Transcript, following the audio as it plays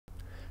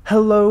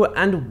Hello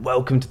and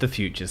welcome to the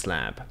Futures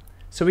Lab.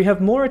 So we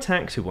have more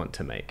attacks we want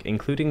to make,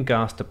 including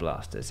Gaster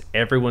Blasters.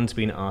 Everyone's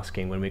been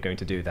asking when we're going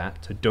to do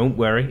that, so don't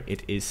worry,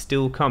 it is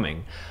still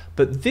coming.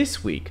 But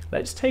this week,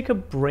 let's take a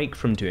break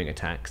from doing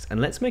attacks and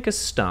let's make a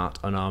start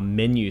on our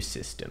menu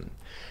system.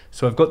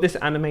 So I've got this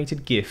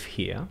animated GIF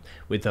here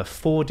with the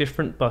 4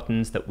 different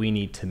buttons that we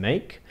need to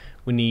make.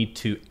 We need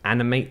to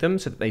animate them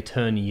so that they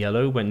turn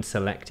yellow when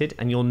selected,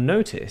 and you'll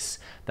notice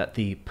that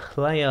the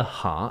player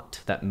heart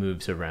that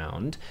moves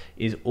around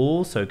is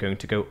also going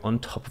to go on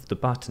top of the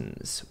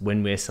buttons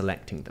when we're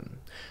selecting them.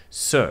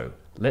 So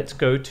let's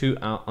go to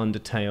our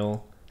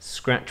Undertale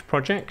Scratch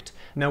project.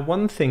 Now,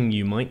 one thing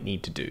you might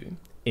need to do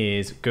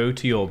is go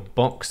to your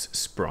box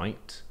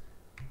sprite,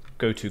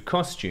 go to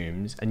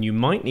costumes, and you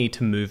might need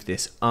to move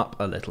this up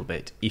a little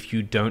bit if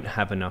you don't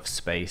have enough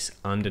space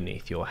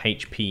underneath your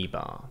HP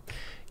bar.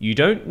 You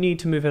don't need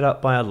to move it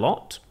up by a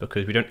lot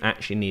because we don't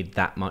actually need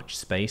that much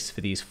space for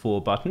these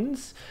 4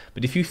 buttons.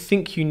 But if you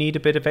think you need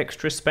a bit of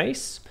extra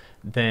space,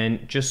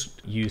 then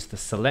just use the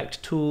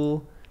select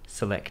tool,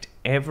 select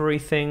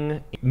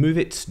everything, move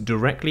it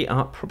directly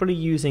up, probably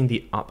using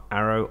the up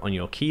arrow on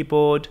your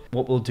keyboard.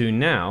 What we'll do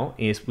now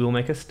is we'll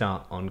make a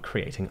start on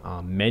creating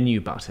our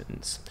menu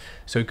buttons.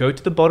 So go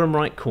to the bottom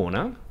right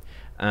corner,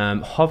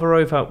 hover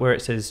over where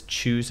it says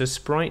choose a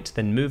sprite,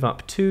 then move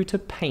up to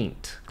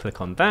paint.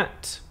 Click on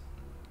that.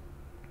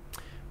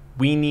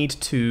 We need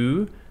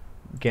to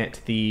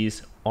get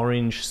these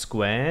orange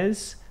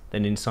squares,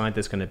 then inside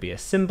there's going to be a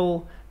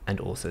symbol and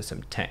also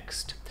some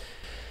text.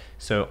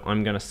 So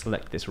I'm going to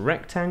select this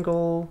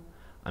rectangle,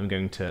 I'm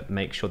going to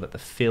make sure that the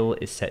fill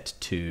is set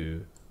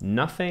to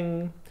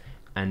nothing,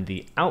 and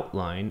the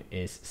outline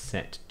is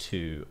set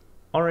to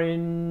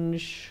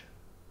orange,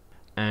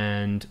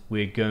 and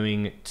we're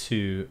going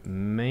to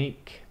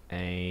make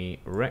a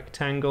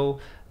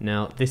rectangle.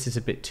 Now this is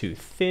a bit too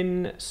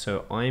thin,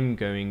 so I'm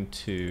going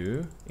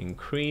to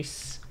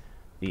increase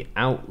the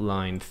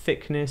outline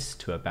thickness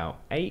to about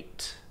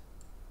 8,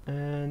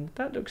 and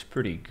that looks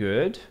pretty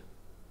good.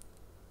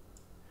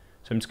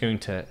 So I'm just going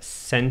to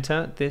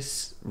center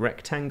this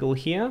rectangle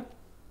here,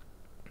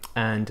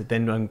 and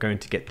then I'm going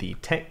to get the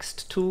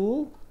text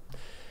tool.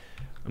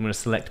 I'm going to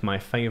select my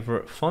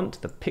favorite font,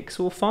 the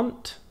Pixel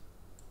font.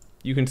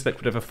 You can select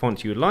whatever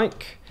font you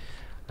like.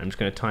 I'm just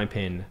going to type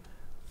in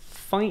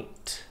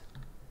fight.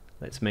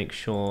 Let's make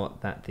sure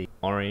that the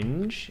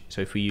orange, so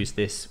if we use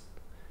this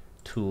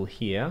tool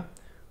here,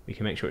 we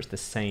can make sure it's the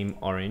same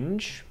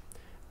orange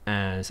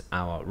as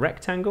our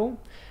rectangle.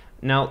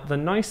 Now, the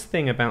nice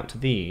thing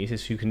about these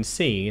is you can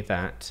see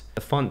that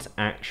the font's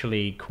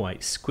actually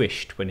quite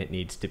squished when it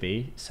needs to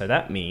be. So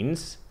that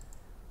means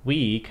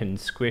we can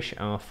squish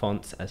our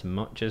fonts as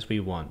much as we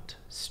want.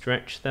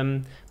 Stretch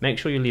them. Make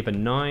sure you leave a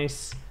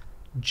nice,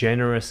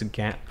 generous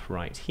gap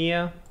right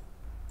here.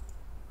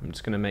 I'm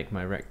just going to make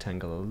my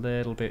rectangle a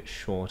little bit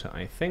shorter,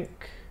 I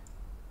think.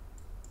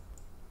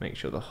 Make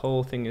sure the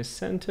whole thing is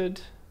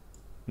centered.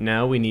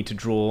 Now we need to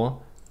draw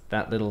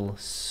that little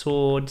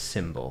sword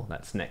symbol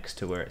that's next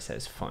to where it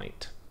says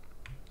fight.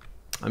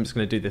 I'm just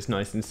going to do this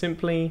nice and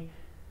simply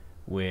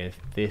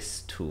with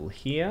this tool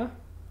here.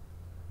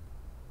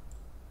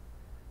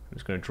 I'm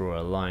just going to draw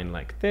a line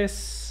like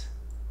this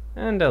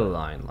and a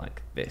line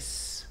like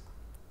this.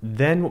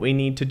 Then what we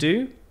need to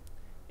do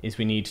is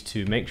we need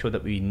to make sure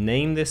that we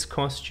name this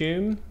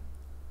costume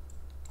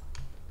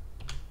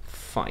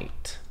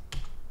Fight.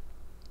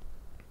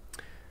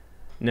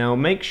 Now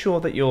make sure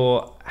that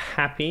you're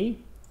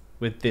happy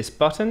with this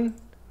button.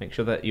 Make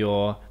sure that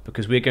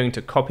because we're going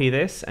to copy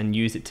this and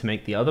use it to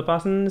make the other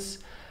buttons,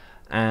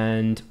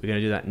 and we're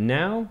going to do that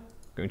now.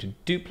 We're going to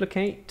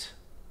duplicate,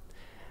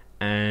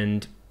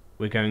 and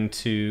we're going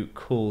to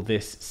call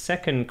this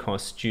second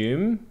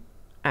costume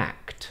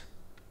Act.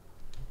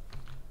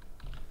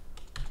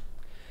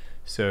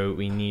 So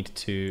we need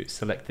to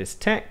select this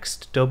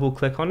text, double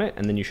click on it,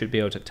 and then you should be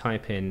able to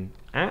type in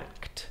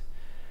Act,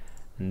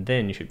 and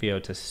then you should be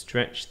able to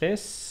stretch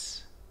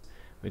this.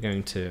 We're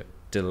going to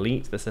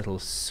delete this little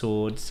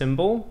sword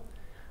symbol.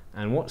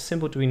 And what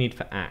symbol do we need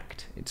for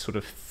Act? It's sort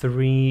of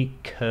 3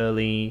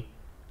 curly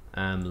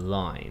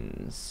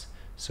lines.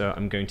 So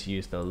I'm going to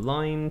use the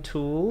line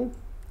tool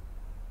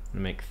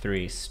and make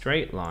 3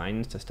 straight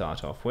lines to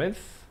start off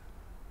with.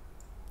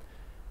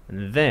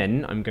 And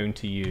then I'm going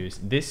to use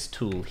this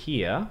tool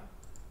here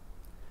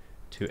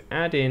to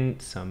add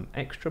in some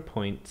extra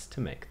points to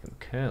make them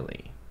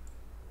curly.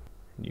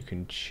 You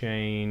can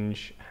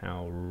change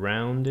how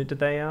rounded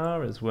they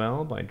are as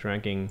well by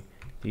dragging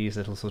these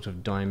little sort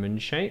of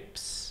diamond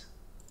shapes.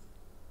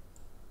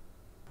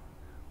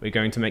 We're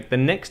going to make the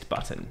next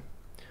button.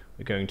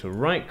 We're going to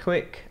right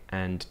click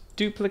and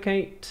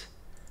duplicate.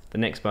 The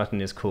next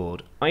button is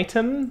called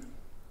Item.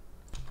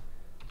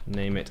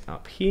 Name it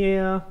up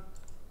here.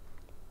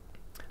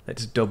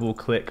 Let's double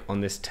click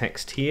on this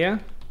text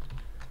here.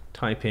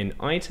 Type in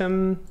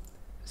Item.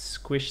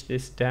 Squish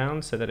this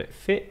down so that it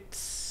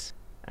fits.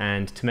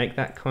 And to make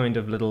that kind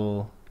of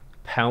little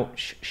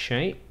pouch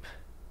shape,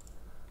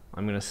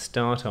 I'm going to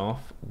start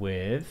off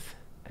with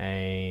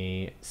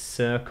a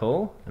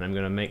circle, and I'm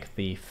going to make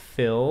the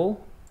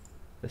fill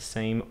the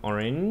same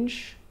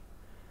orange,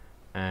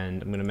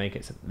 and I'm going to make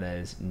it so that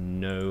there's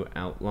no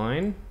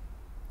outline.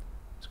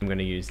 So I'm going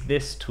to use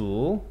this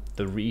tool,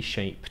 the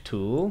reshape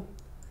tool,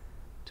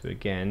 to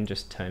again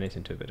just turn it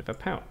into a bit of a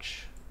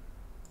pouch.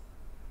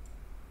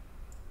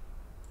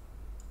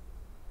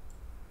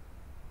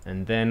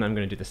 And then I'm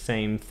going to do the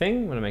same thing.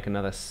 I'm going to make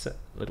another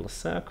little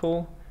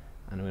circle,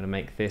 and I'm going to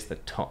make this the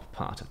top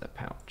part of the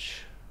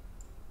pouch.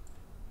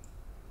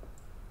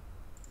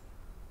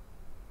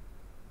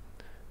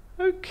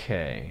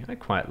 Okay, I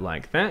quite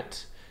like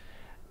that.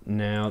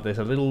 Now there's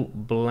a little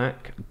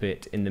black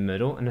bit in the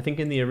middle, and I think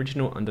in the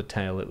original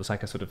Undertale it was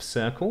like a sort of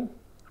circle.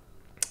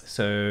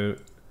 So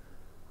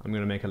I'm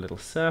going to make a little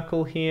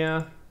circle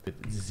here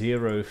with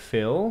 0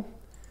 fill,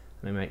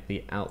 and I make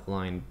the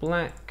outline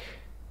black,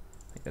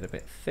 make that a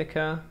bit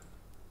thicker,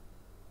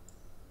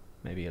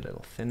 maybe a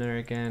little thinner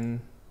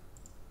again.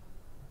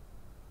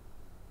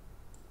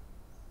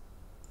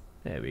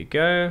 There we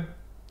go,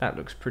 that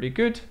looks pretty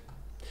good.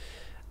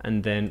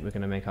 And then we're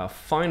going to make our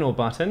final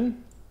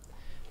button,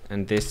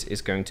 and this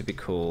is going to be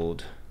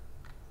called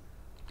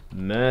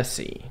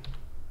Mercy.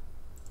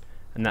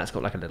 And that's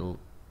got like a little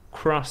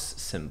cross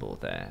symbol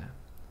there,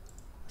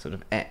 sort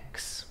of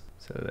X.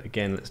 So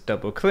again, let's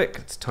double click,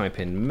 let's type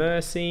in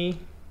Mercy,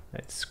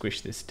 let's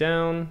squish this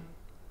down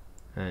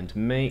and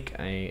make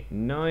a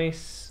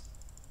nice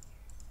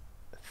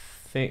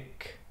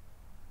thick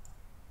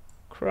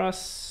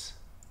cross,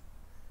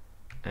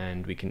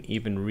 and we can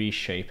even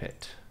reshape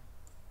it.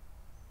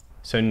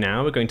 So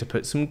now we're going to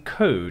put some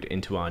code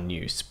into our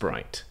new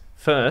sprite.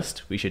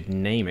 First, we should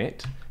name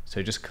it.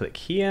 So just click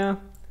here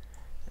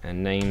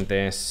and name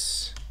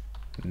this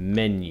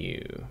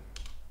menu.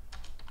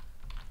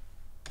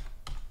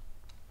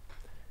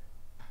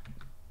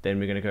 Then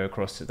we're going to go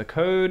across to the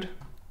code,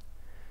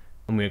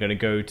 and we're going to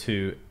go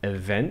to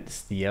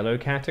events, the yellow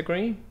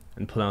category,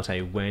 and pull out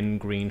a when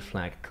green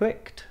flag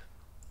clicked.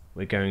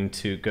 We're going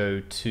to go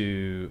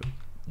to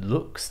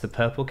looks, the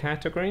purple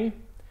category,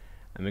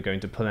 and we're going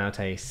to pull out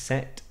a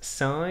set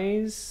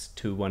size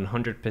to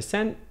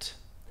 100%,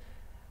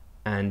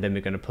 and then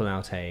we're going to pull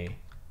out a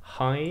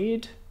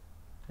hide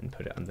and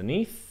put it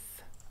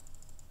underneath.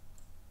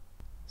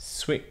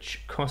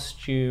 Switch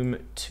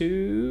costume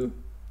to,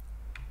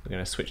 we're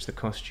going to switch the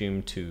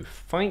costume to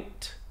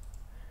fight,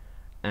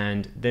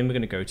 and then we're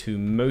going to go to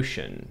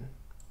motion.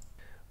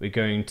 We're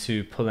going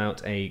to pull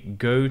out a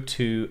go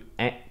to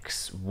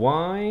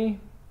XY,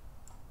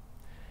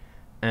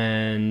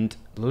 and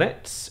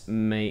let's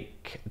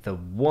make the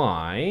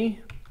Y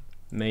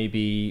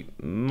maybe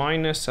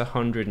minus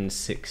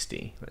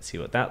 160. Let's see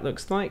what that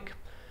looks like.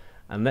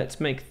 And let's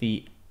make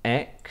the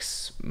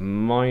X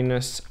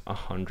minus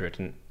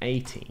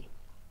 180.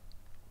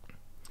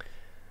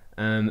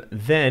 Then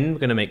we're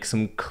going to make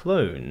some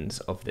clones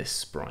of this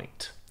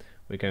sprite.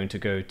 We're going to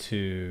go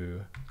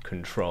to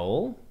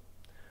Control.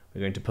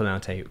 We're going to pull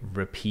out a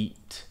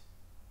repeat,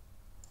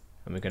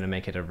 and we're going to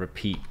make it a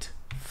repeat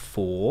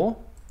 4.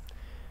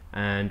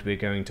 And we're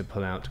going to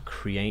pull out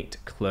create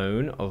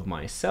clone of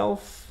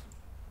myself.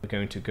 We're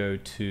going to go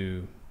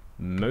to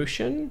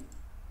motion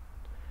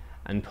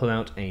and pull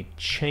out a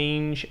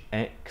change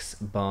X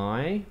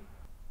by.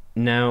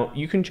 Now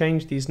you can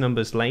change these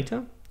numbers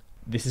later.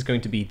 This is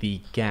going to be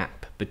the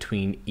gap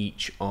between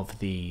each of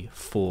the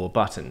 4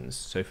 buttons.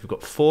 So if we've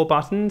got 4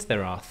 buttons,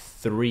 there are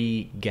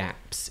 3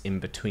 gaps in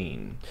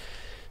between.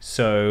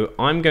 So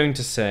I'm going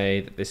to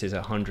say that this is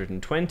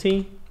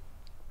 120.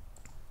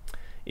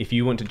 If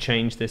you want to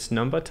change this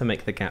number to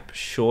make the gap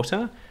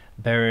shorter,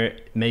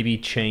 maybe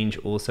change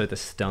also the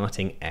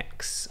starting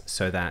X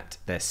so that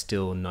they're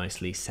still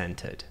nicely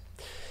centered.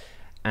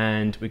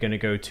 And we're going to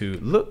go to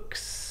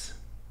looks,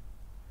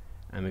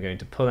 and we're going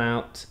to pull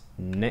out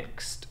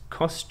next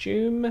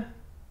costume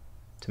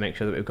to make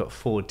sure that we've got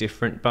 4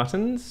 different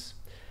buttons.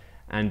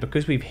 And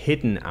because we've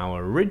hidden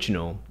our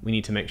original, we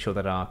need to make sure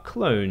that our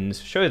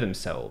clones show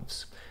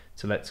themselves.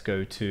 So let's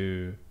go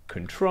to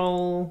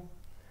Control,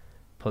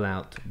 pull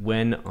out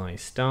when I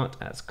start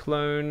as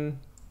clone,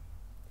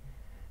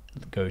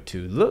 go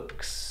to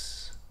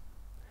looks,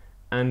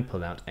 and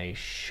pull out a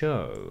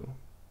show.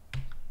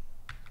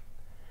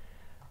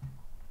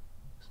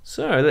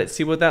 So let's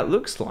see what that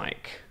looks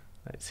like.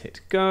 Let's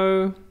hit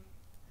go.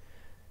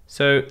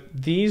 So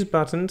these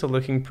buttons are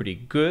looking pretty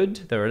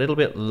good. They're a little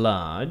bit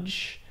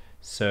large.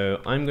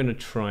 So I'm going to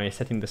try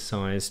setting the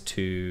size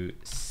to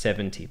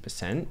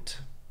 70%.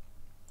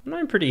 And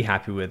I'm pretty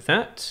happy with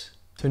that.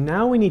 So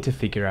now we need to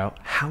figure out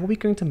how we're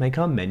going to make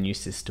our menu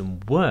system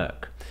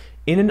work.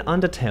 In an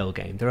Undertale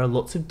game, there are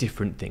lots of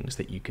different things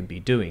that you can be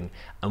doing,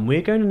 and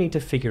we're going to need to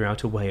figure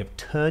out a way of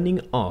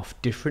turning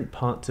off different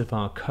parts of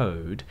our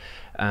code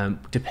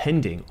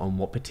depending on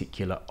what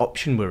particular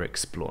option we're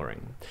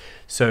exploring.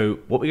 So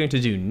what we're going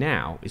to do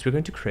now is we're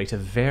going to create a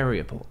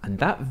variable, and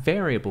that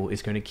variable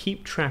is going to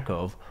keep track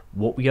of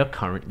what we are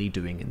currently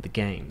doing in the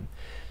game.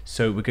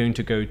 So we're going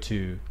to go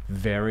to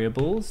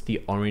variables,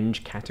 the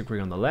orange category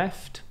on the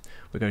left.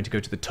 we're going to go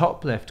to the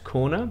top left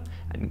corner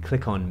and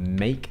click on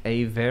Make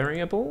a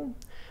Variable,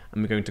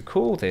 and we're going to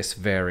call this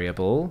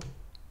variable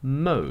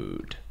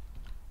mode.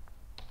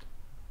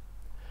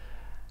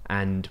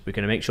 And we're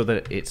going to make sure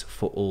that it's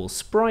for all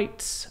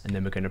sprites, and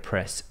then we're going to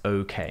press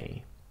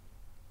OK.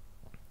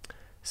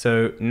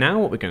 So now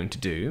what we're going to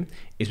do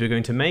is we're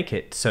going to make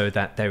it so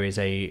that there is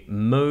a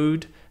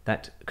mode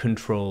that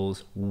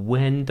controls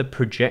when the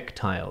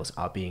projectiles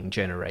are being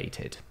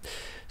generated.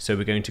 So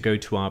we're going to go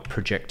to our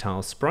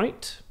projectile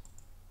sprite,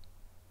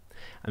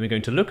 and we're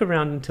going to look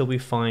around until we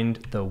find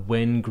the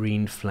when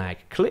green flag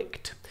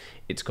clicked.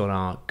 It's got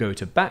our go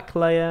to back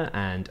layer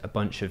and a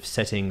bunch of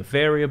setting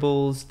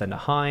variables, then a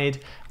hide,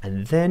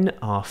 and then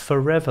our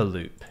forever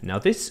loop. Now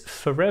this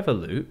forever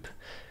loop,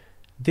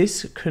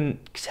 this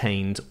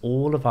contains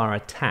all of our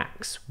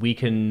attacks. We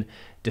can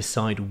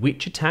decide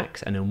which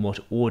attacks and in what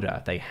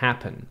order they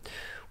happen.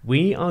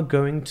 We are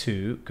going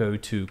to go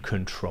to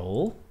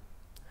control,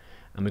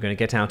 and we're going to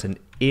get out an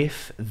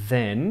if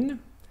then,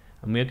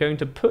 and we're going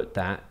to put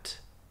that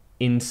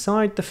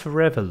inside the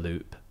forever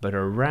loop, but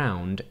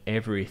around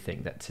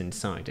everything that's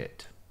inside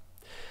it.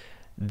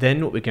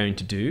 Then what we're going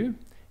to do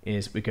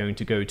is we're going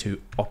to go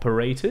to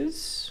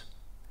operators,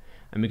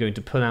 and we're going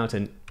to pull out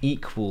an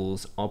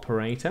equals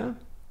operator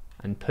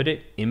and put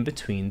it in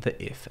between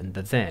the if and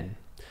the then.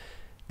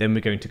 Then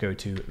we're going to go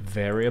to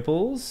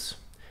variables,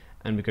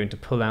 and we're going to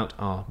pull out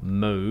our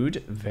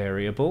mode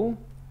variable,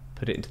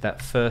 put it into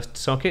that first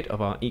socket of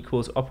our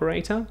equals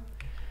operator,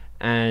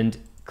 and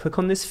click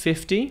on this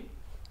 50.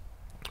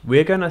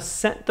 We're going to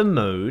set the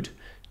mode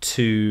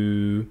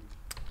to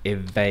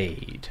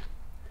evade.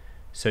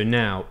 So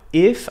now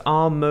if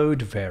our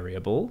mode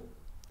variable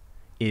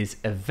is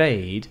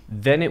evade,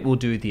 then it will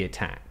do the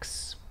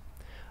attacks.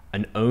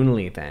 And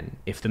only then,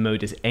 if the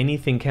mode is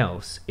anything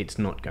else, it's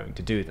not going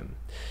to do them.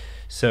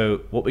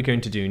 So what we're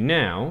going to do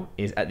now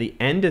is at the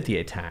end of the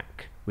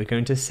attack, we're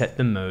going to set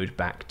the mode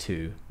back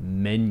to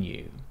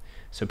menu.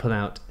 So pull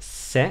out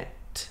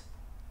set,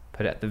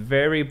 put it at the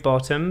very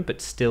bottom,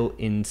 but still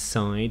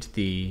inside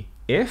the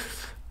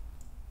if,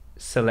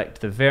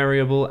 select the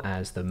variable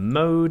as the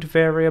mode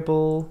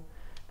variable,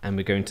 and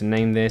we're going to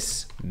name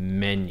this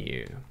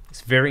menu.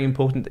 It's very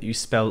important that you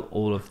spell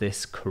all of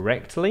this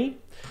correctly.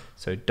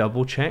 So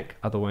double check,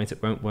 otherwise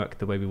it won't work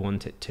the way we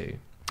want it to.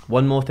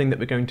 One more thing that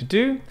we're going to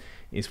do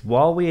is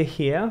while we are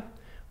here,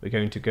 we're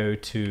going to go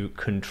to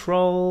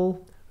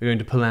control, we're going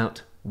to pull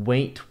out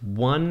wait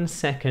 1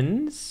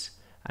 second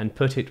and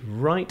put it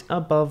right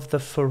above the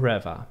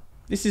forever.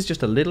 This is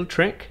just a little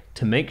trick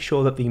to make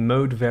sure that the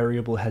mode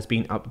variable has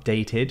been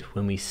updated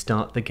when we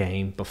start the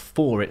game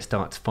before it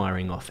starts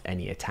firing off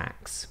any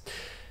attacks.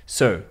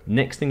 So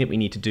next thing that we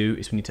need to do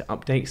is we need to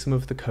update some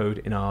of the code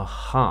in our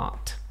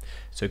heart.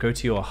 So go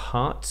to your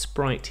heart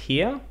sprite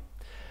here.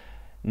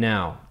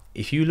 Now,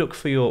 if you look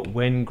for your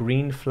when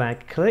green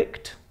flag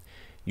clicked,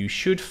 you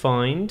should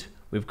find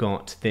we've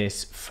got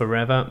this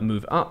forever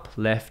move up,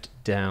 left,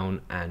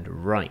 down,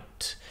 and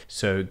right.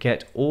 So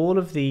get all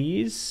of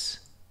these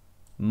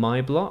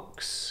my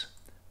blocks,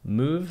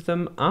 move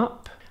them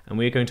up, and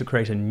we're going to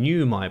create a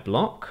new my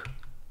block,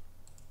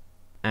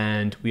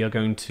 and we are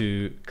going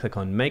to click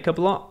on make a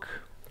block,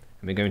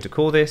 and we're going to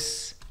call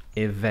this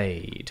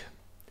evade.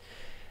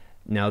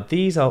 Now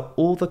these are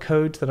all the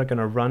codes that are going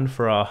to run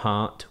for our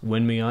heart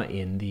when we are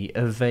in the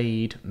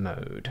evade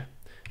mode.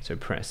 So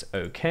press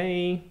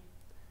OK,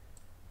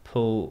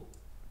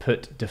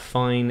 put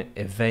define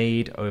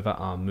evade over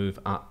our move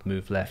up,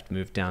 move left,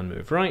 move down,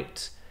 move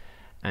right,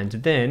 and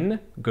then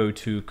go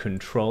to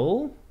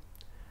control,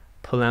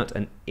 pull out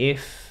an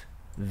if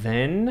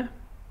then,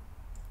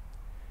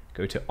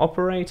 go to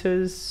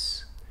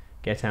operators,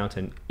 get out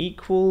an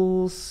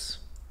equals,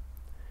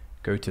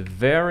 go to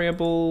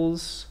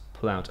variables,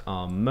 pull out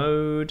our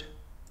mode,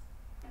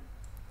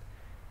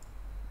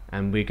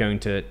 and we're going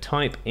to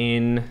type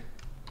in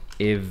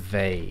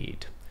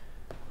evade.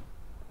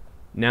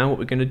 Now what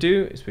we're going to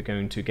do is we're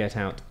going to get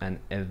out an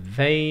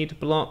evade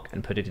block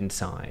and put it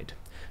inside.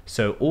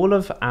 So all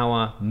of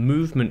our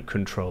movement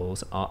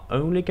controls are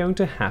only going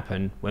to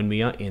happen when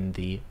we are in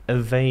the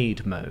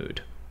evade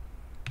mode.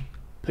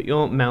 Put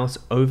your mouse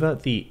over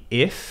the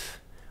if,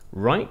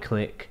 right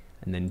click,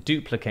 and then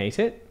duplicate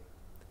it,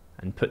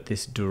 and put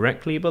this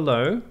directly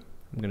below.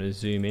 I'm going to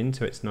zoom in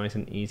so it's nice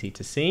and easy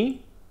to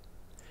see.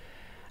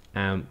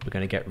 We're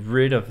going to get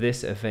rid of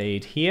this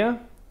evade here,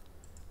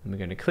 and we're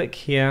going to click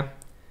here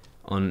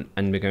on,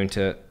 and we're going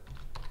to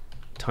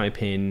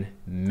type in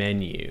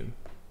menu.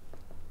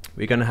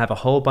 We're going to have a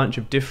whole bunch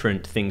of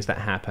different things that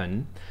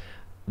happen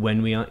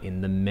when we are in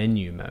the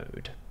menu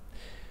mode.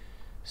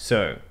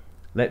 So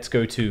let's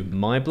go to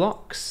my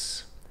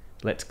blocks,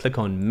 let's click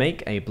on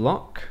make a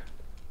block,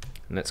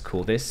 and let's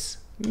call this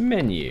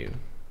menu,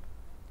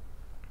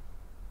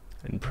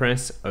 and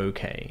press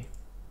OK.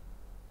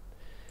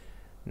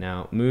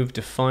 Now move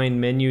define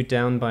menu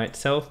down by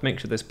itself, make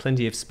sure there's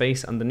plenty of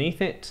space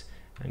underneath it,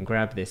 and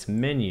grab this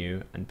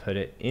menu and put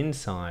it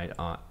inside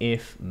our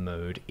if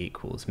mode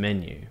equals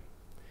menu.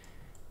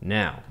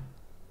 Now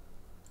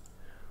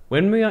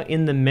When we are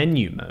in the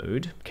menu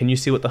mode, can you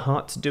see what the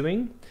heart's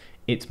doing?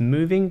 It's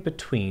moving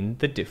between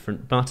the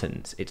different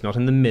buttons. It's not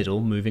in the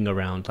middle, moving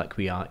around like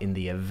we are in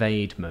the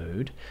evade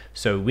mode.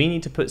 So we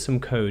need to put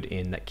some code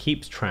in that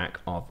keeps track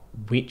of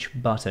which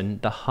button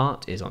the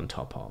heart is on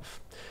top of.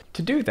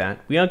 To do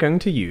that, we are going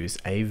to use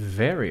a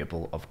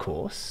variable, of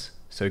course.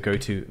 So go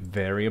to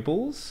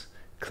Variables,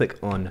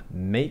 click on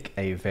Make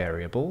a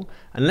Variable,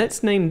 and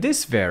let's name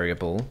this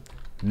variable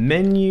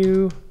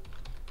Menu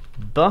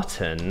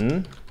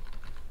Button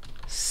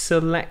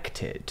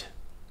Selected.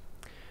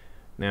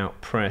 Now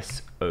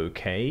press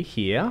OK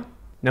here.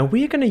 Now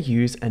we're going to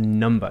use a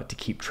number to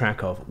keep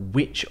track of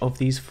which of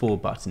these 4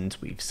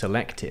 buttons we've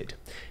selected.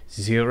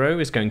 0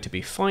 is going to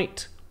be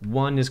Fight,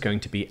 1 is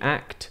going to be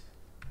Act,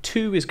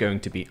 2 is going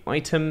to be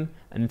Item,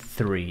 and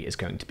 3 is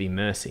going to be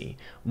Mercy.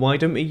 Why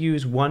don't we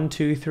use 1,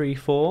 2, 3,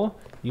 4?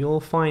 You'll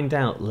find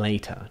out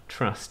later,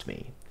 trust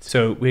me.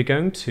 So we're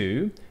going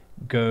to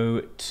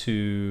go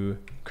to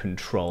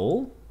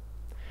Control,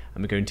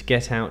 and we're going to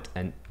get out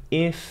an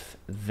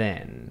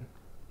if-then.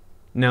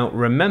 Now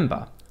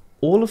remember,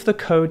 all of the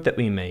code that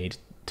we made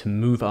to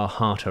move our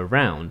heart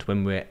around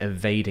when we're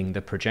evading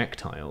the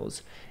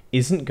projectiles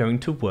isn't going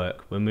to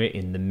work when we're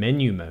in the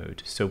menu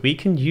mode. So we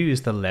can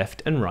use the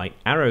left and right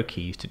arrow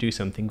keys to do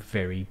something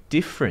very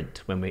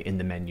different when we're in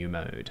the menu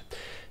mode.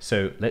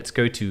 So let's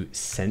go to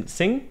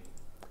Sensing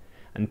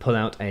and pull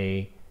out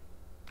a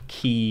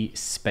key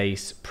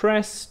space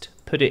pressed,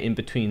 put it in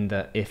between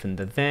the if and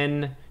the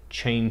then,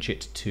 change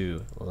it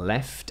to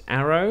left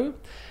arrow,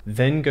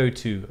 then go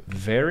to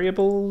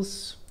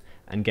Variables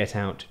and get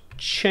out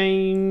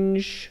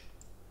Change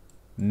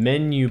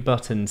Menu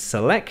Button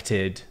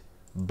Selected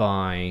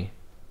by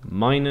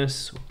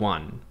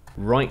 -1.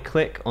 Right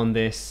click on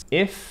this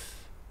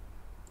if,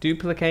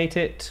 duplicate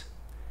it,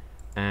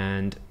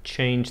 and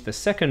change the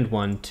second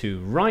one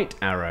to right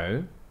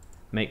arrow,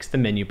 makes the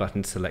menu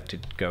button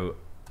selected go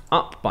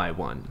up by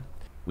 1.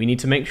 We need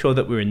to make sure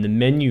that we're in the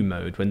menu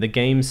mode when the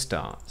game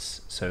starts.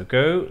 So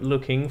go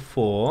looking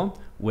for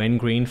when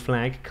green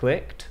flag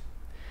clicked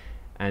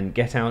and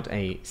get out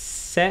a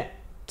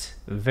set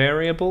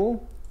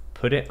variable,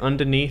 put it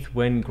underneath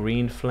when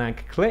green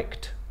flag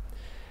clicked,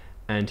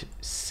 and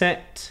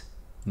set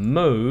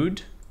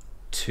mode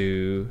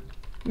to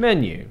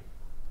menu.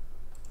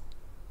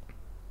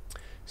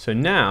 So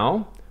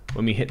now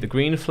when we hit the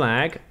green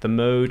flag, the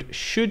mode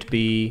should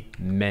be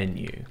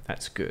menu.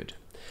 That's good.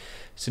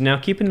 So now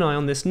keep an eye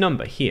on this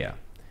number here,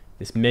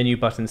 this menu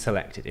button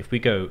selected. If we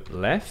go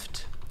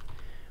left,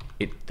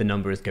 the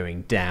number is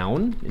going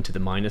down into the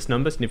minus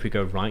numbers, and if we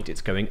go right,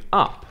 it's going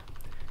up.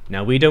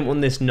 Now we don't want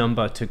this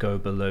number to go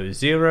below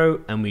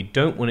 0, and we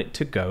don't want it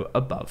to go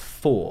above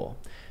 4.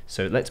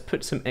 So let's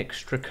put some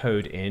extra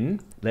code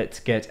in. Let's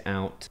get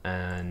out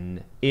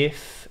an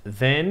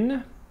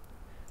if-then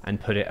and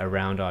put it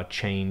around our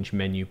change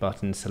menu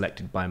button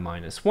selected by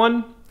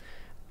 -1,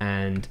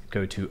 and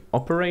go to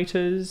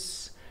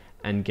Operators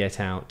and get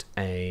out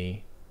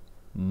a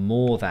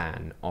more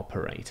than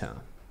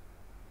operator.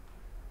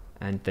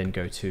 And then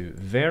go to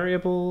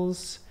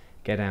Variables,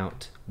 get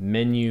out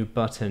menu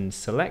button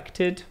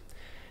selected.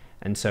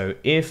 And so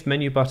if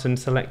menu button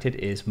selected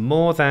is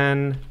more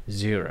than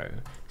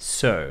 0.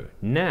 So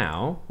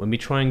now when we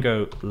try and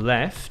go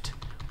left,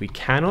 we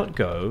cannot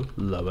go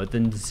lower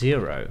than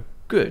 0.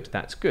 Good,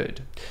 that's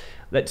good.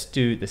 Let's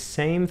do the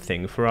same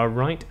thing for our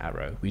right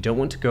arrow. We don't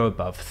want to go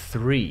above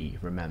 3,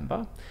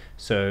 remember?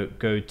 So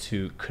go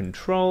to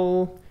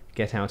Control,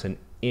 get out an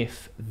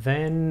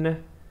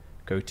if-then,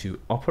 go to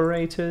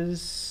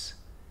Operators,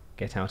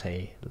 get out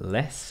a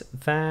less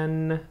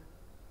than,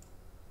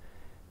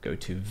 go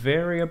to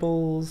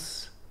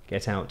Variables,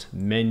 get out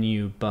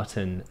menu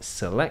button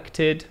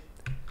selected,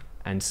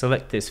 and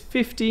select this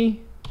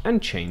 50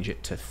 and change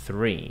it to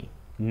 3.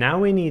 Now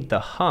we need the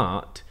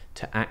heart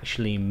to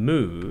actually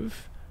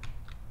move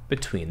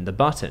between the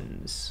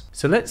buttons.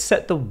 So let's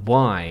set the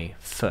Y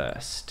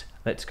first.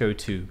 Let's go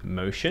to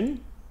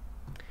Motion.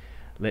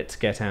 Let's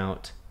get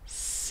out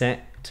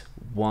Set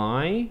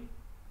Y.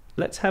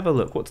 Let's have a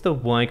look. What's the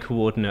Y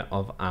coordinate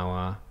of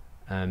our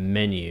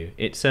menu?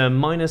 It's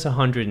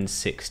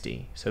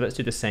 -160. So let's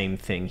do the same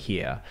thing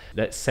here.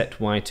 Let's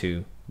set Y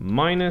to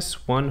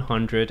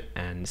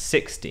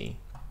 -160.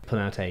 Pull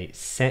out a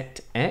Set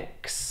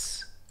X.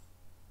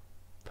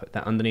 Put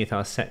that underneath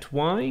our set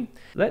Y.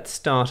 Let's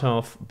start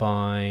off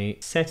by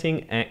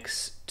setting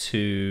X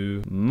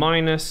to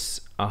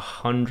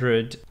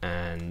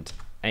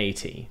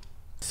 -180.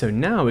 So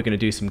now we're going to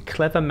do some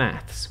clever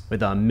maths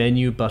with our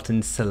menu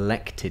button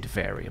selected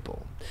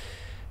variable.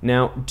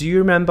 Now, do you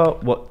remember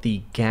what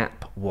the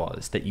gap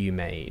was that you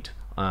made?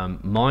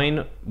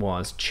 Mine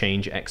was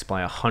change X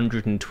by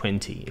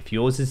 120. If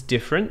yours is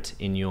different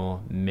in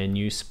your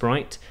menu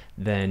sprite,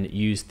 then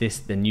use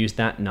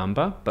that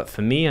number. But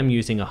for me, I'm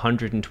using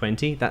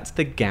 120. That's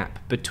the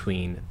gap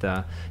between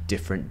the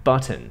different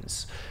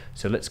buttons.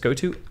 So let's go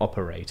to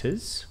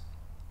Operators,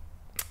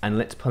 and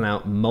let's pull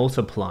out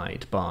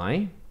multiplied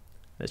by.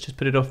 Let's just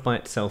put it off by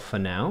itself for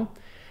now.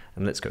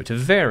 And let's go to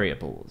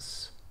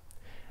Variables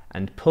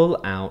and pull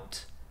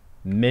out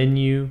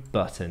menu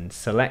button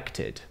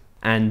selected.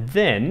 And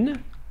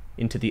then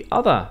into the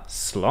other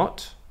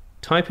slot,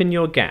 type in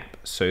your gap.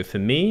 So for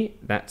me,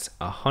 that's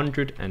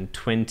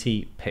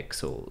 120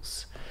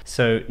 pixels.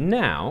 So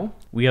now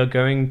we are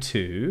going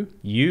to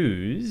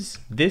use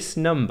this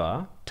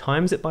number,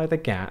 times it by the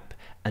gap,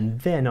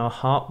 and then our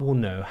heart will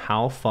know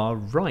how far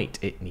right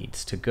it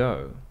needs to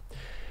go.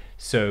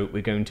 So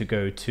we're going to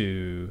go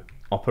to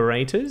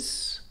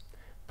operators,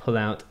 pull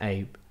out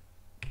a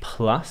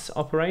plus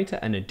operator,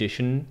 an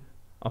addition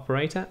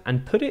operator,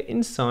 and put it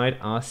inside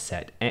our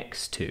set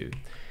x2.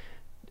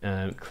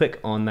 Click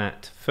on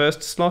that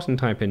first slot and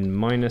type in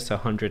minus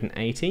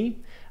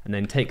 180, and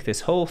then take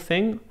this whole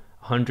thing,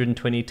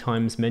 120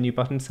 times menu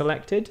button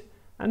selected,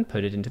 and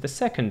put it into the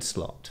second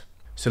slot.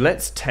 So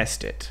let's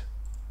test it.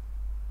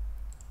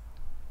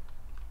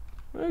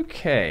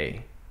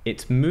 Okay,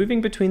 it's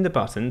moving between the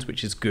buttons,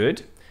 which is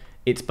good.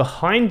 It's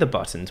behind the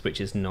buttons, which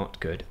is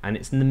not good, and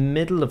it's in the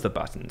middle of the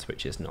buttons,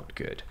 which is not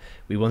good.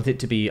 We want it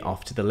to be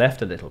off to the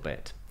left a little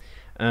bit.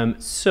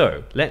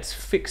 So let's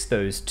fix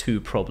those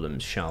two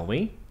problems, shall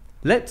we?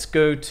 Let's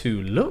go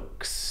to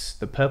Looks,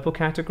 the purple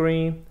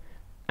category,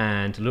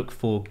 and look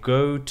for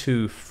Go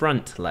to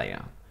Front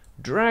Layer.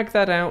 Drag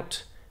that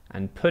out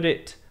and put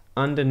it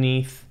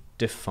underneath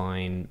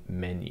Define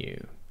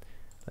Menu.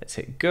 Let's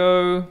hit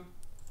Go.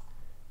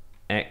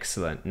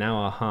 Excellent. Now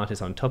our heart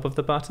is on top of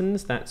the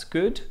buttons. That's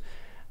good.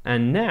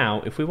 And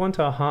now if we want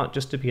our heart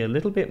just to be a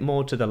little bit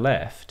more to the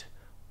left,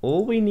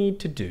 all we need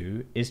to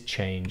do is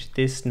change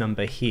this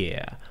number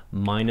here,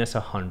 minus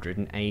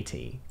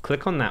 180.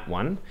 Click on that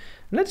one.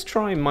 Let's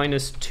try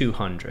minus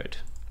 200.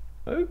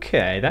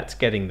 Okay, that's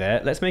getting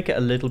there. Let's make it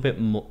a little bit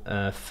more,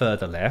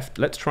 further left.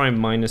 Let's try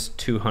minus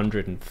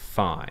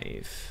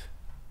 205.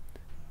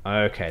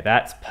 Okay,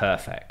 that's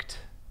perfect.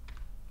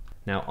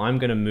 Now I'm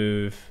going to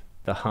move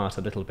the heart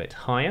a little bit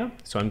higher.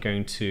 So I'm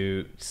going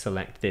to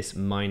select this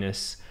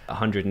minus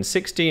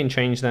 160 and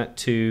change that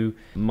to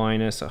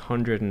minus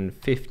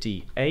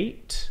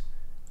 158.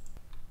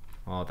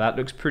 Oh, that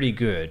looks pretty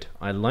good.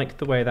 I like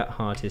the way that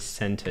heart is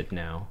centered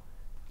now.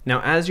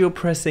 Now, as you're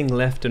pressing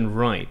left and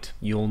right,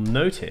 you'll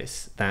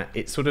notice that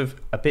it's sort of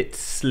a bit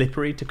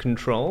slippery to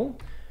control.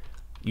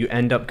 You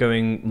end up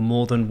going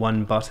more than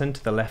one button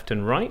to the left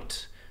and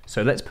right.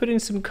 So let's put in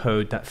some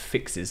code that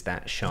fixes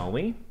that, shall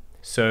we?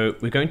 So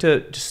we're going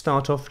to just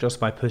start off just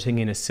by putting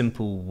in a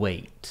simple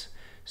wait.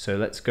 So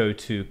let's go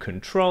to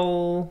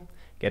Control,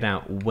 get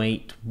out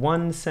wait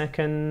 1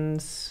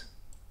 second,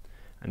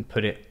 and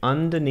put it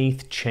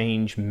underneath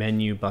Change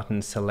Menu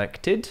Button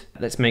Selected.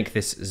 Let's make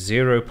this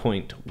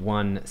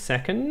 0.1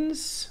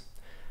 seconds.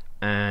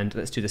 And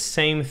let's do the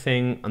same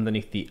thing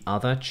underneath the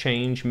other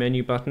Change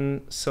Menu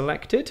Button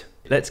Selected.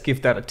 Let's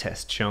give that a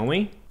test, shall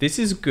we? This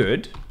is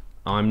good.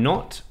 I'm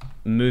not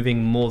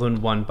moving more than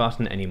one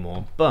button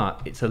anymore,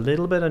 but it's a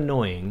little bit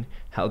annoying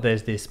how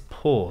there's this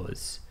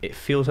pause. It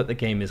feels like the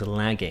game is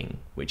lagging,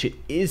 which it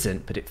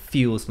isn't, but it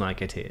feels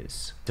like it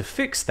is. To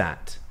fix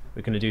that,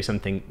 we're going to do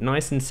something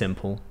nice and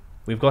simple.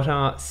 We've got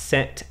our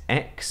set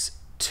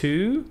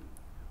x2.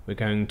 We're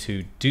going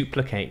to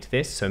duplicate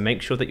this, so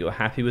make sure that you're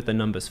happy with the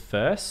numbers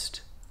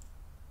first.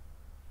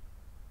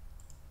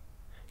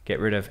 Get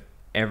rid of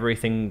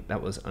everything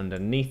that was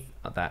underneath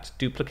that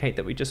duplicate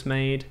that we just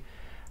made.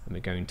 And we're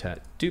going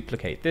to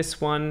duplicate this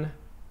one,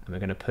 and we're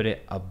going to put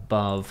it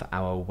above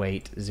our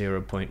wait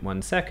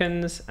 0.1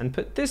 seconds, and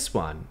put this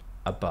one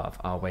above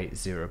our wait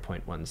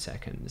 0.1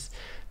 seconds.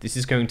 This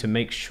is going to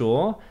make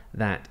sure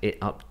that it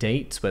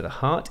updates where the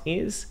heart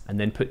is, and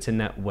then puts in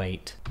that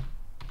wait.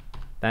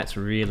 That's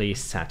really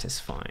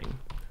satisfying.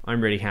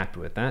 I'm really happy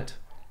with that.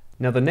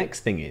 Now the next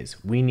thing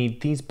is, we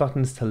need these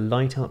buttons to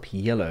light up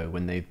yellow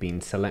when they've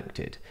been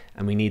selected,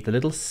 and we need the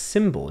little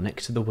symbol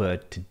next to the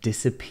word to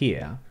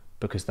disappear,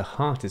 because the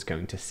heart is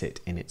going to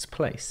sit in its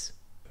place.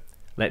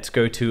 Let's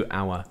go to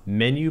our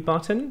menu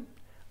button.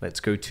 Let's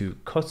go to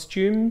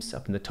costumes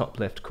up in the top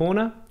left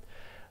corner.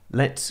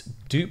 Let's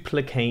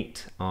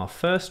duplicate our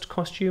first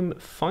costume,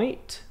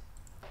 Fight.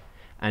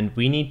 And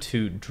we need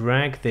to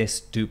drag this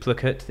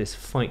duplicate, this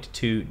Fight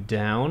 2,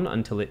 down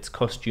until it's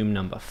costume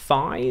number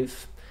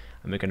 5.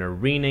 And we're going to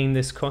rename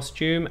this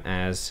costume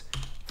as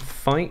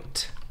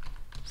Fight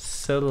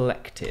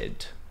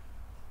Selected.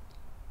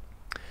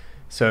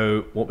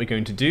 So what we're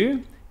going to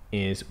do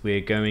is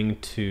we're going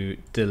to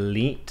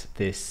delete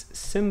this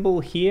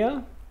symbol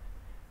here,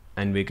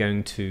 and we're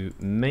going to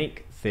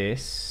make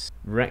this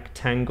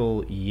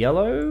rectangle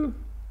yellow.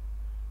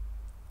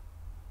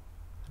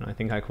 And I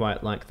think I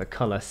quite like the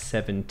color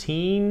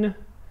 17. I'm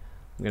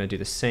going to do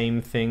the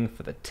same thing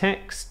for the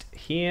text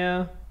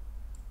here.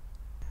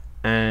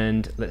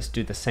 And let's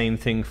do the same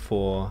thing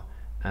for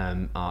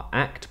our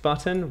Act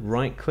button.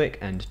 Right click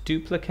and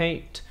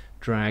duplicate,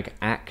 drag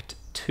Act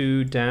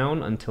 2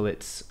 down until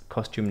it's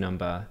costume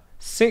number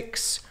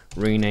 6,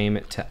 rename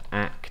it to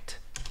Act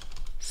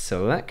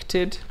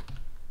Selected,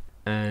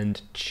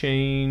 and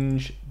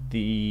change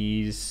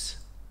these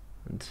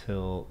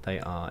until they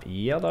are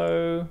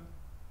yellow.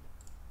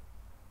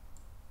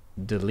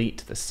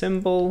 Delete the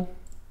symbol,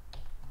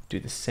 Do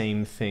the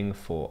same thing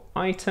for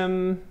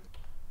item.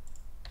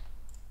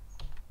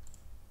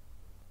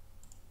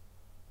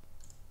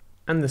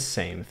 And the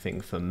same thing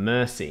for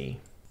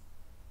mercy.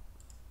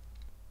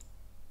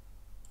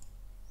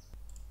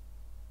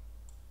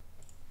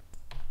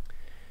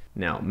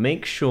 Now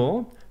make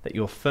sure that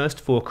your first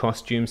 4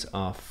 costumes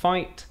are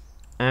fight,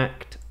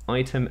 act,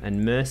 item,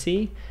 and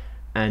mercy,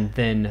 and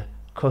then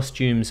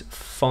costumes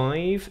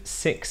 5,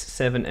 6,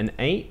 7, and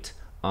 8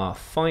 are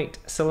fight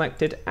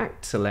selected,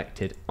 act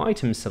selected,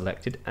 item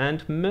selected,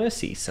 and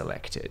mercy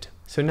selected.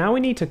 So now we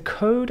need to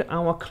code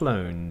our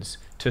clones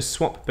to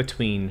swap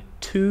between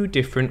 2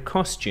 different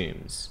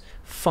costumes.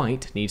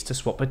 Fight needs to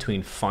swap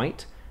between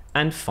fight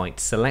and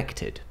fight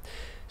selected.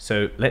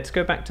 So let's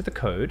go back to the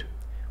code.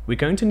 We're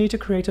going to need to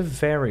create a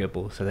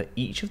variable so that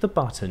each of the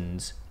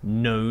buttons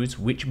knows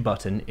which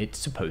button it's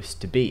supposed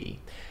to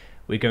be.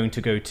 We're going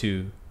to go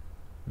to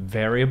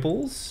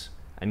variables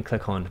and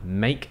click on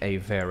make a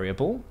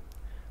variable.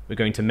 We're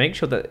going to make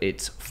sure that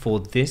it's for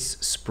this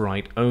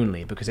sprite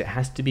only because it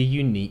has to be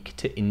unique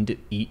to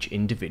each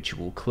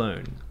individual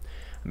clone.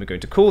 And we're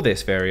going to call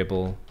this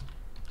variable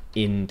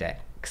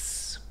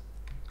index.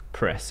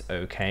 Press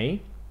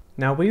OK.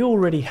 Now we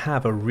already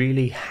have a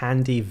really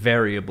handy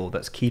variable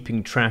that's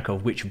keeping track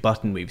of which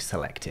button we've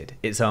selected.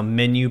 It's our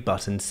menu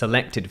button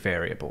selected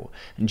variable.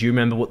 And do you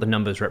remember what the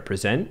numbers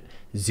represent?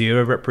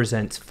 0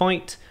 represents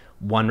fight,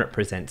 1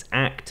 represents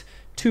act,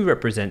 2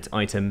 represents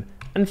item,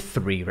 and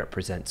 3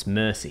 represents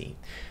mercy.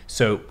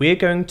 So we're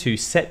going to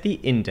set the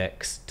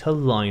index to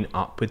line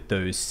up with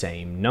those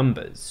same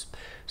numbers.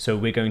 So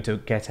we're going to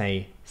get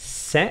a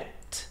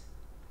set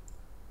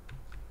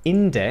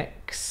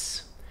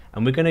index,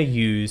 and we're going to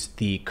use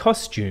the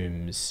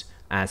costumes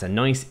as a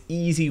nice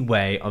easy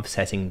way of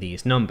setting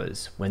these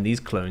numbers when these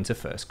clones are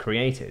first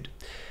created.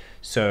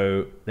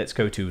 So let's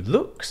go to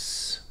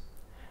looks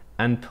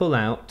and pull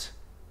out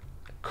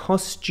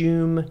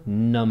costume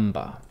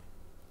number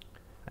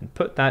and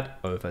put that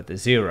over the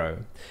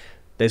 0.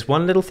 There's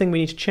one little thing we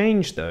need to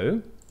change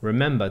though.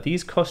 Remember,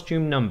 these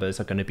costume numbers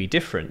are going to be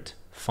different.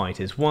 Fight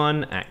is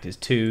 1, act is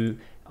 2,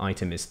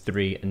 item is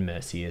 3, and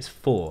mercy is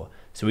 4.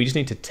 So we just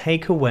need to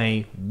take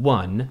away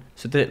 1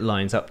 so that it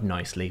lines up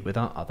nicely with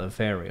our other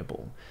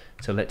variable.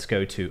 So let's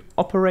go to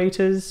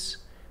operators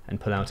and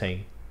pull out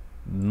a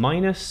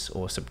minus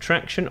or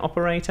subtraction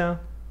operator.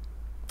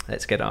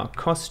 Let's get our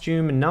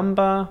costume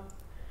number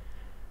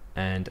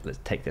and let's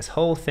take this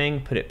whole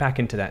thing, put it back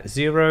into that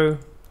 0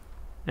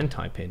 and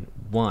type in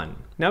 1.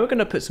 Now we're going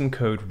to put some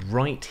code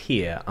right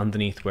here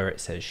underneath where it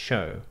says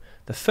show.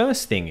 The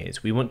first thing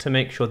is we want to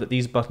make sure that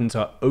these buttons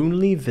are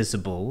only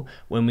visible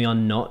when we are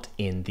not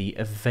in the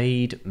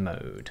evade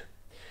mode.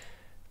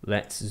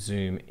 Let's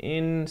zoom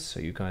in so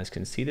you guys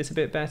can see this a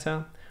bit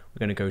better. We're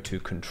going to go to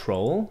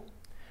control,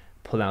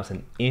 pull out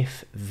an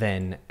if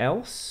then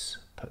else,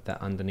 put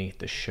that underneath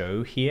the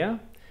show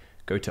here,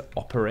 go to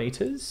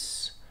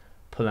operators,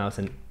 pull out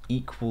an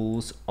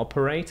equals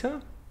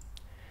operator,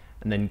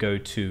 and then go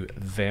to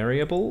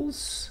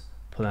variables,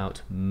 pull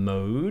out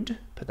mode,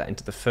 put that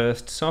into the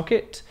first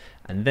socket,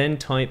 and then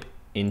type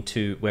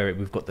into where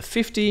we've got the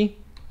 50,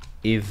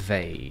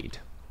 evade.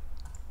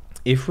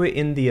 If we're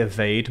in the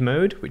evade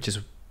mode, which is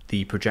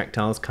the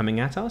projectiles coming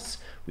at us,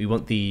 we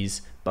want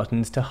these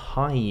buttons to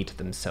hide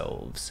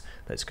themselves.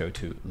 Let's go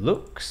to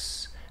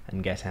looks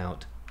and get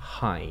out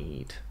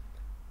hide.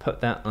 Put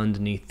that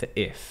underneath the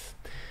if.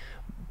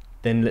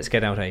 Then let's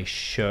get out a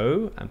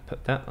show and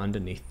put that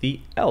underneath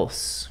the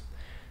else.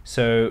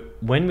 So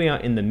when we are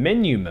in the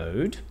menu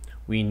mode,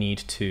 we need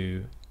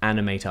to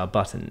animate our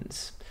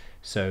buttons.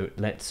 So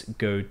let's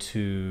go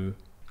to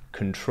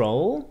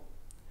control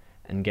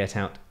and get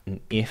out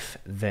an if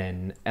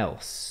then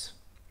else.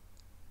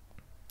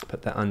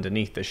 Put that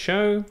underneath the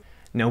show.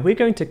 Now we're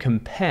going to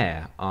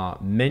compare our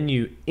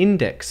menu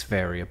index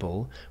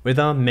variable with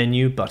our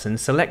menu button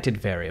selected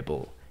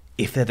variable.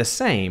 If they're the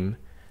same,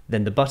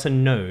 then the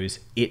button knows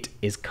it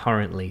is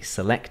currently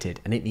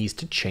selected and it needs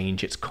to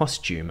change its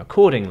costume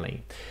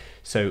accordingly.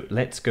 So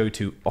let's go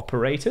to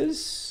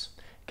operators,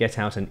 get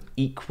out an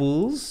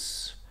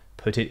equals,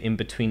 put it in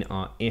between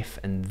our if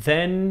and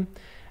then,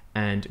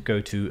 and go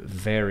to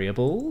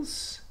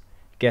variables,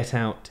 get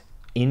out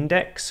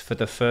index for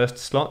the first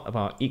slot of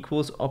our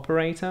equals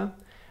operator,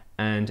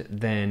 and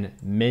then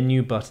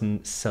menu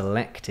button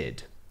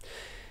selected.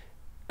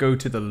 Go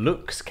to the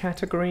looks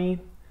category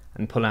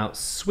and pull out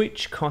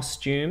switch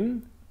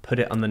costume, put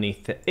it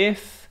underneath the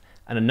if,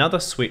 and another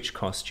switch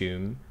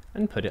costume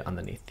and put it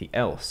underneath the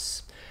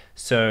else.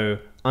 So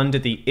under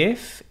the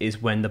if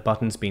is when the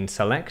button's been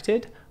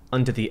selected,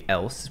 under the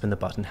else is when the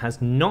button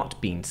has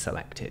not been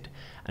selected.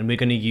 And we're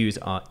going to use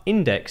our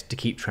index to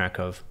keep track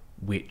of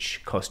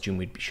which costume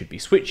we should be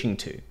switching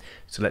to.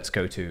 So let's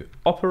go to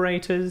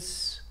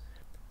operators,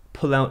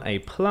 pull out a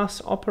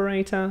plus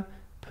operator,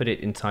 put it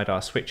inside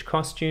our switch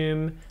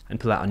costume, and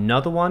pull out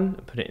another one,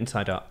 and put it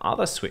inside our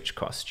other switch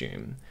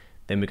costume.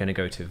 Then we're going to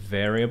go to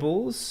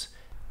variables,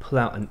 pull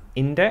out an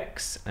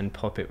index and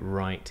pop it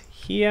right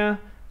here,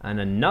 and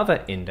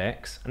another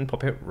index and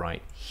pop it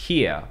right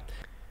here.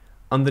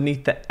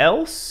 Underneath the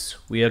else,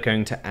 we are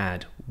going to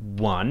add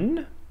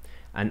 1.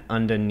 And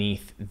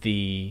underneath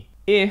the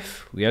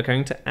if, we are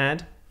going to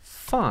add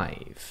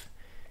 5.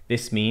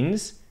 This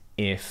means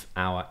if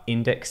our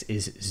index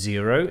is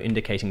 0,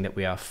 indicating that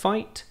we are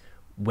fight,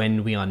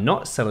 when we are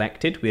not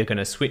selected, we are going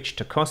to switch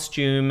to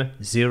costume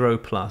 0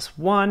 plus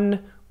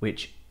 1,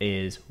 which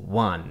is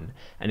 1.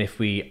 And if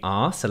we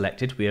are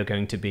selected, we are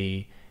going to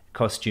be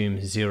costume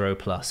 0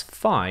 plus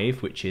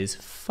 5, which is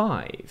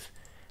 5.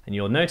 And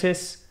you'll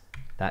notice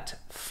that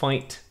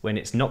fight when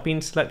it's not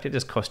been selected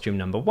is costume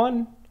number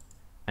 1,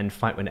 and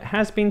fight when it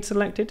has been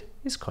selected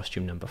is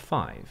costume number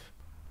 5.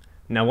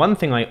 Now, one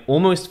thing I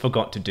almost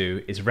forgot to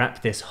do is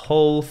wrap this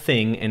whole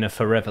thing in a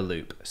forever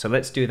loop. So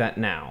let's do that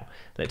now.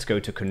 Let's go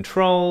to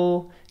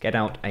Control, get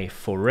out a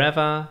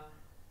forever,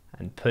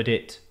 and put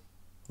it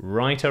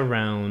right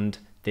around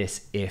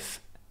this if,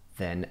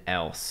 then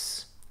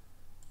else.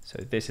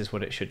 So this is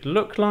what it should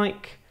look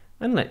like,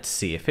 and let's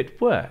see if it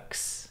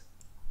works.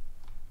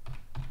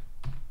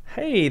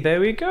 Hey, there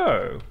we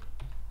go.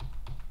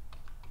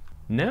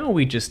 Now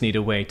we just need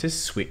a way to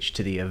switch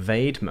to the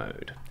evade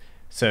mode.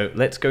 So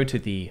let's go to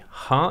the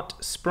heart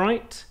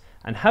sprite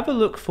and have a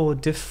look for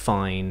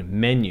define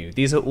menu.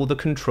 These are all the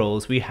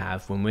controls we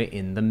have when we're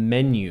in the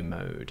menu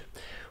mode.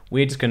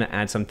 We're just going to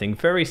add something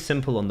very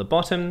simple on the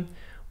bottom.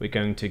 We're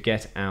going to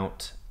get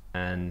out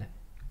an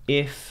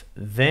if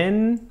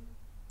then.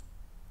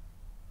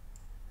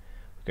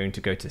 We're going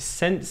to go to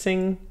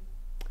sensing,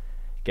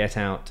 get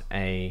out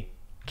a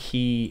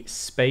key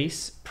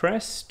space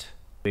pressed.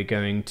 We're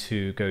going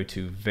to go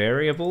to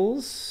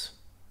variables,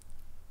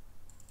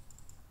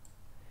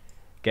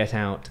 get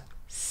out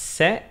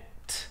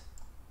set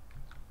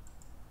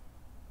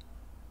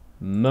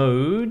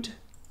mode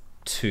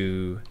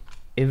to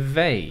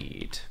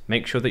evade.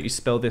 Make sure that you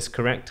spell this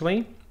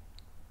correctly,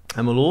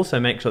 and we'll also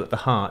make sure that the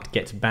heart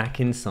gets back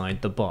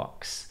inside the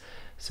box.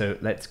 So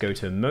let's go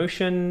to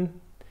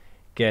motion,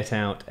 get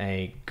out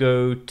a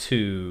go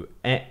to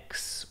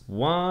X,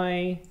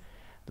 Y.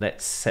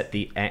 Let's set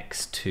the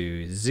X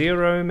to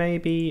 0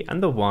 maybe,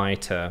 and the Y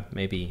to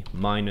maybe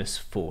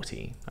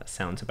 -40. That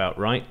sounds about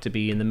right to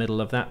be in the middle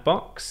of that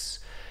box.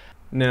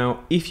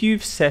 Now, if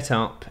you've set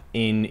up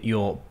in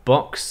your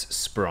box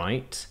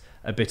sprite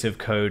a bit of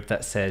code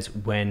that says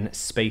when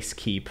space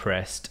key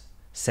pressed,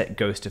 set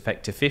ghost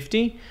effect to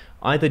 50,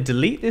 either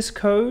delete this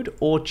code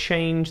or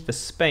change the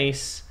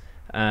space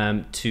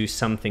to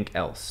something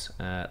else.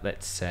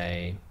 Let's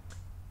say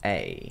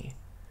A.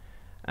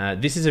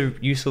 This is a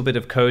useful bit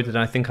of code that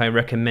I think I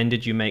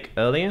recommended you make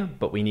earlier,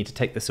 but we need to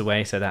take this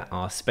away so that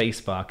our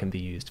spacebar can be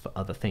used for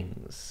other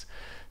things.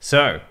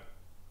 So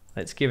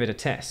let's give it a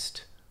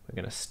test. We're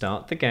going to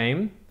start the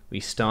game. We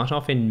start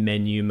off in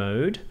menu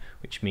mode,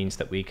 which means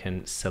that we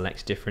can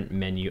select different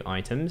menu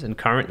items. And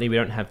currently we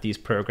don't have these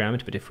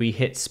programmed, but if we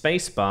hit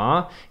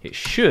spacebar, it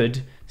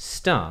should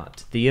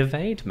start the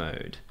evade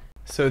mode.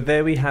 So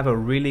there we have a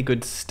really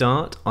good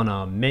start on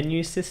our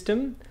menu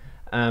system.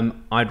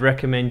 I'd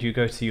recommend you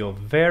go to your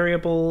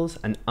variables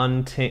and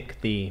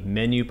untick the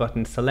menu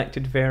button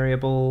selected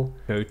variable,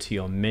 go to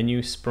your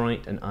menu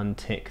sprite and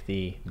untick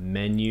the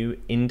menu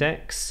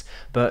index,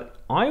 but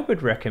I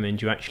would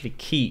recommend you actually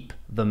keep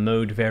the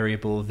mode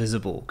variable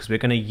visible because we're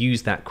going to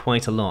use that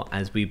quite a lot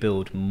as we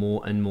build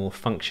more and more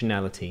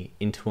functionality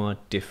into our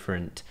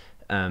different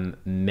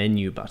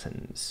menu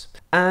buttons.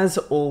 As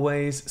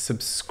always,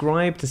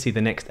 subscribe to see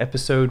the next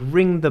episode,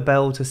 ring the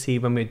bell to see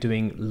when we're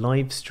doing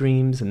live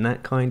streams and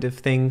that kind of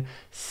thing.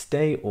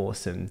 Stay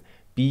awesome,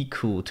 be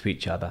cool to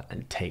each other,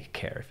 and take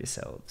care of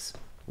yourselves.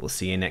 We'll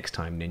see you next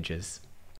time, ninjas.